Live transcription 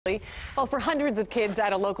Well, for hundreds of kids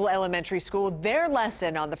at a local elementary school, their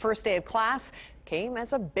lesson on the first day of class came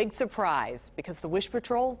as a big surprise because the Wish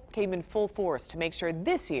Patrol came in full force to make sure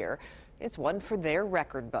this year is one for their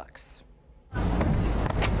record books.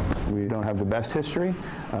 We don't have the best history,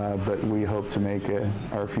 but we hope to make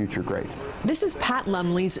our future great. This is Pat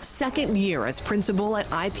Lumley's second year as principal at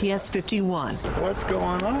IPS 51. What's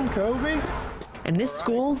going on, Kobe? And this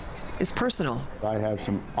school is personal. I have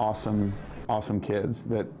some awesome kids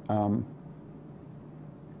that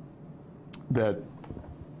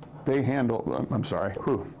they handle. I'm sorry.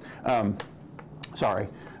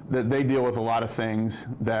 That they deal with a lot of things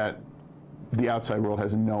that the outside world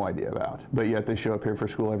has no idea about, but yet they show up here for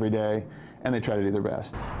school every day and they try to do their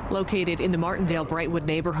best. Located in the Martindale-Brightwood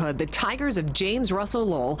neighborhood, the Tigers of James Russell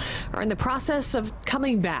Lowell are in the process of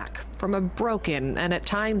coming back from a broken and at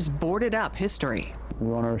times boarded up history. We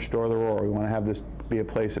want to restore the roar. We want to have this be a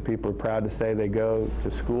place that people are proud to say they go to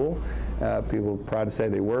school, people are proud to say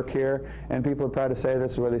they work here, and people are proud to say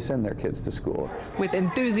this is where they send their kids to school. With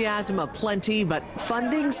enthusiasm aplenty but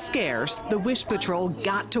funding scarce, the Wish Patrol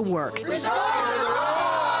got to work.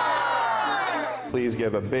 Please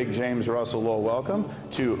give a big James Russell Lowell welcome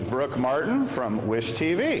to Brooke Martin from Wish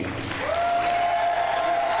TV.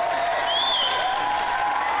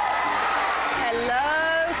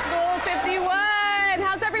 Hello, School 51.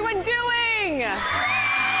 How's everyone doing?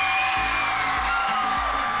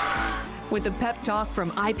 With a pep talk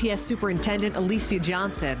from IPS Superintendent Alicia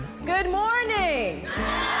Johnson. Good morning.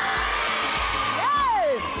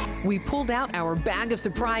 We pulled out our bag of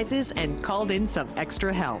surprises and called in some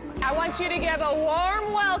extra help. I want you to give a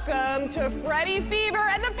warm welcome to Freddie Fever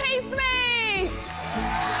and the Pacemates.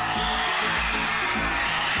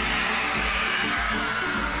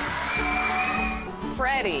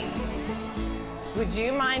 Freddie, would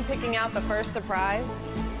you mind picking out the first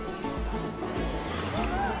surprise?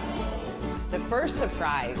 The first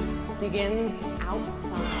surprise begins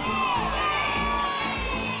outside.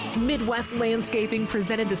 Midwest Landscaping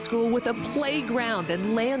presented the school with a playground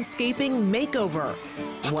and landscaping makeover.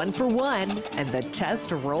 1 for 1, and the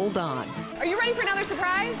test rolled on. Are you ready for another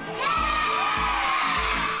surprise?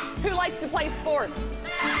 Who likes to play sports?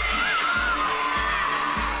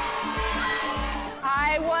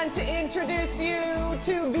 I want to introduce you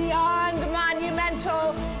to Beyond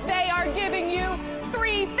Monumental. They are giving you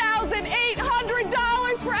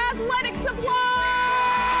 $3,800 for athletic supplies.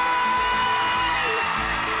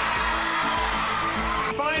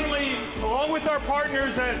 Finally, along with our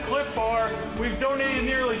partners at Clif Bar, we've donated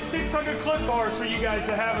nearly 600 Clif Bars for you guys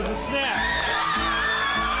to have as a snack.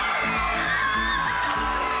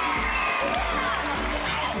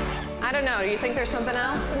 I don't know, do you think there's something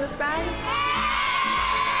else in this bag?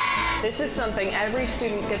 This is something every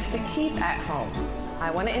student gets to keep at home.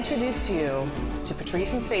 I want to introduce you to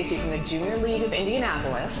Patrice and Stacy from the Junior League of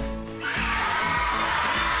Indianapolis.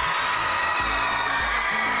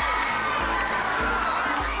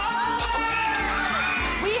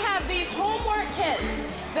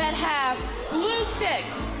 That have glue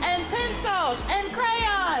sticks and pencils and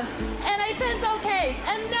crayons and a pencil case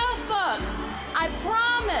and notebooks. I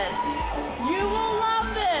promise you will love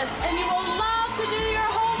this and you will love to do your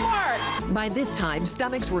homework. By this time,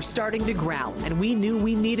 stomachs were starting to growl, and we knew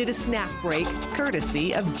we needed a snack break,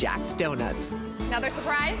 courtesy of Jack's Donuts. Another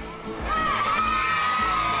surprise?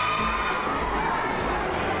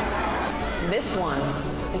 This one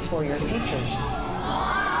is for your teachers.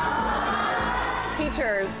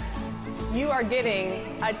 Teachers, you are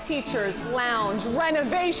getting a teacher's lounge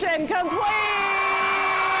renovation complete!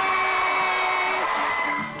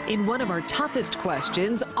 In one of our toughest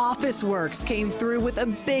questions, Office Works came through with a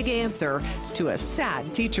big answer to a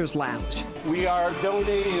sad teacher's lounge. We are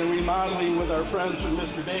donating and remodeling with our friends from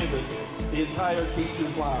Mr. David the entire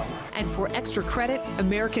teacher's lounge. And for extra credit,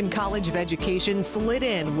 American College of Education slid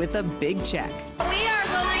in with a big check. We are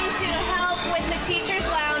going to help with the teacher's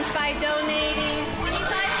lounge by donating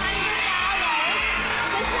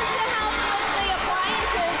 $2,500. This is to help with the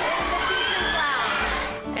appliances in the teacher's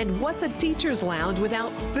lounge. And what's a teacher's lounge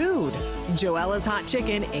without food? Joella's Hot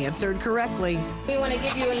Chicken answered correctly. We want to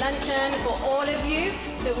give you a luncheon for all of you,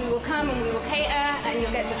 so we will come and we will cater and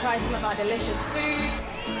you'll get to try some of our delicious food.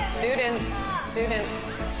 Students,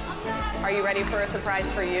 are you ready for a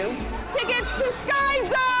surprise for you? Tickets to Sky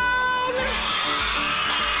Zone!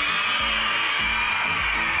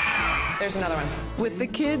 There's another one. With the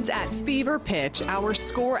kids at fever pitch, our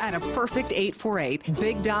score at a perfect 8 for 8,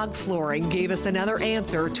 Big Dog Flooring gave us another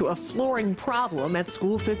answer to a flooring problem at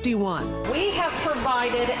School 51. We have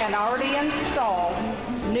provided and already installed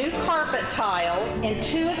new carpet tiles in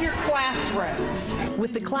 2 of your classrooms.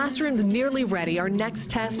 With the classrooms nearly ready, our next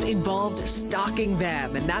test involved stocking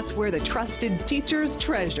them, and that's where the trusted teachers'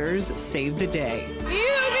 treasures saved the day.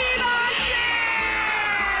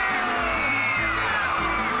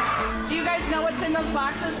 Do you guys know what's in those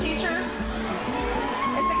boxes, teachers?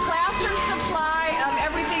 It's a classroom supply of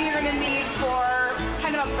everything you're going to need for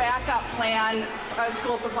kind of a backup plan of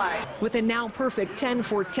school supplies. With a now perfect 10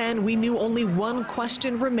 for 10, we knew only one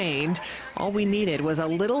question remained. All we needed was a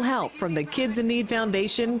little help from the Kids in Need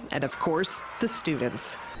Foundation and, of course, the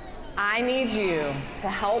students. I need you to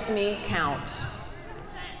help me count.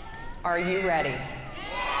 Are you ready?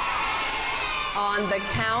 On the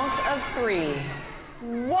count of 3.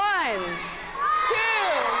 1, 2, 3.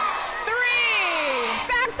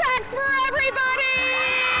 Backpacks for everybody!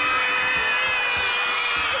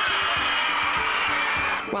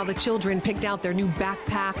 While the children picked out their new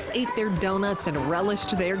backpacks, ate their donuts, and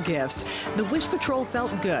relished their gifts, the Wish Patrol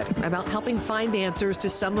felt good about helping find answers to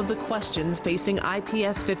some of the questions facing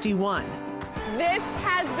IPS 51. This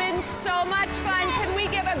has been so much fun. Can we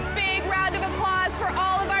give a big round of applause for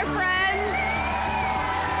all of our friends?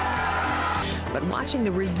 But watching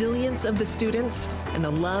the resilience of the students and the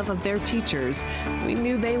love of their teachers, we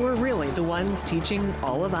knew they were really the ones teaching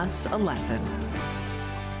all of us a lesson.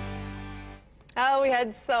 Oh, we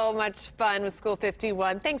had so much fun with School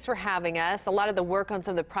 51. Thanks for having us. A lot of the work on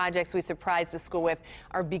some of the projects we surprised the school with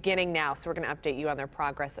are beginning now, so we're going to update you on their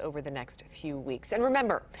progress over the next few weeks. And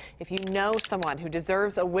remember, if you know someone who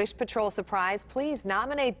deserves a Wish Patrol surprise, please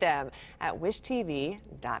nominate them at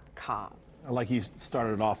wishtv.com. I like you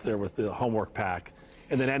started off there with the homework pack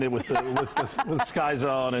and then ended with with Sky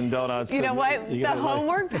Zone and donuts. You know what? The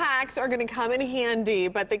homework packs are going to come in handy,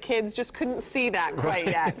 but the kids just couldn't see that quite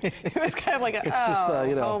yet. It was kind of like,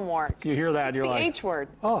 homework. So you hear that, it's you're the like, H word.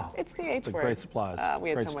 oh, it's the H word. Great supplies. We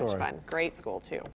had great so much story. fun. Great school, too.